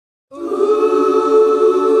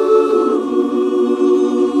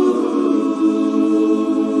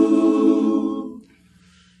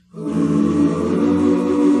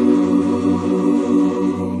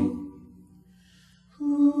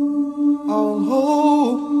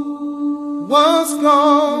was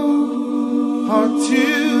gone, hard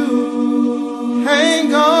to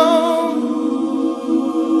hang on,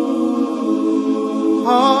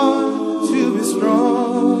 hard to be strong.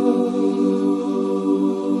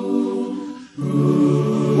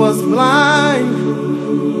 Was blind,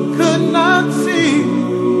 could not see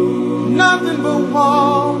nothing but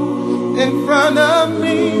walls in front of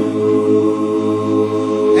me,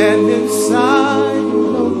 and inside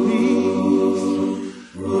no peace.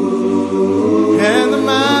 And the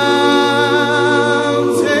mountains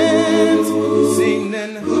seemed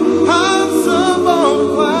impossible to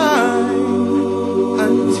climb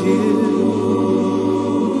until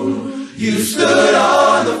you stood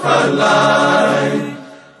on the front line.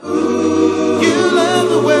 You led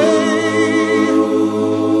the way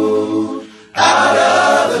out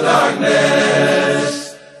of the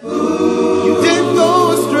darkness. You didn't go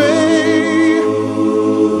astray.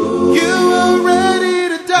 You were ready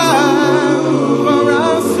to die for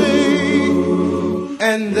our sake,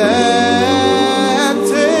 and that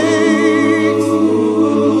takes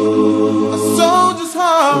a soldier's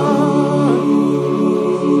heart.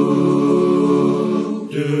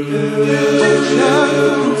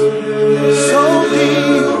 So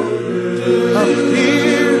deep up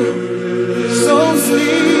here, so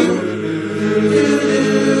sweet,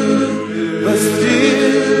 but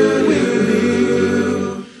still we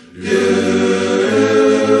live.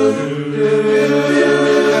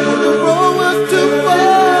 And when the road was too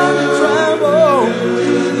far to travel,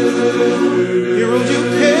 heroes you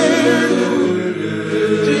cared,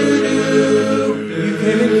 you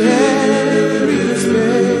came and carried us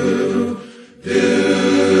there.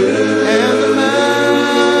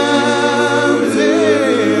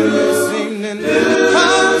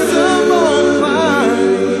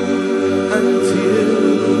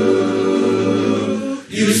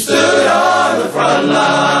 You stood on the front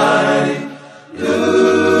line.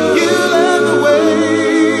 You led the way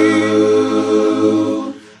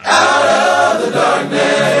out of the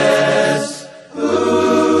darkness.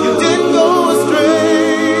 You didn't go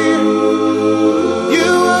astray. You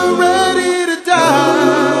were ready to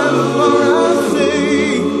die for our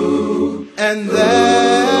sake, and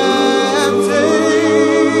that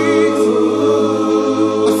takes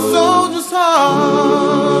a soldier's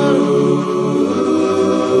heart.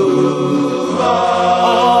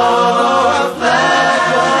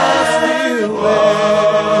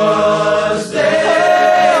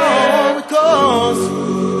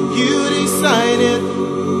 You decided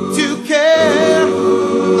to care. I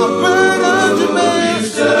burned under man. You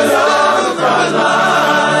stood on the front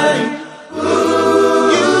line.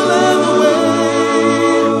 You led the way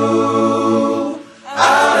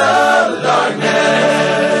out of the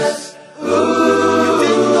darkness. You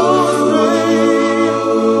didn't go astray.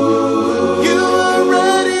 You were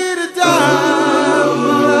ready to die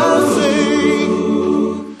for our sake,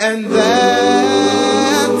 and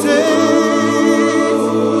that takes.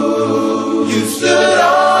 You stood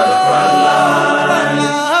on the front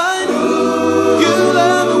line. You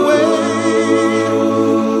led the way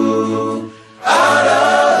out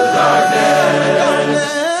of the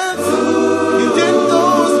darkness. You didn't go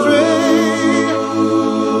astray.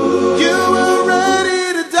 You were ready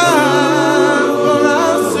to die for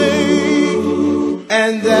our sake,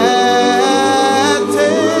 and that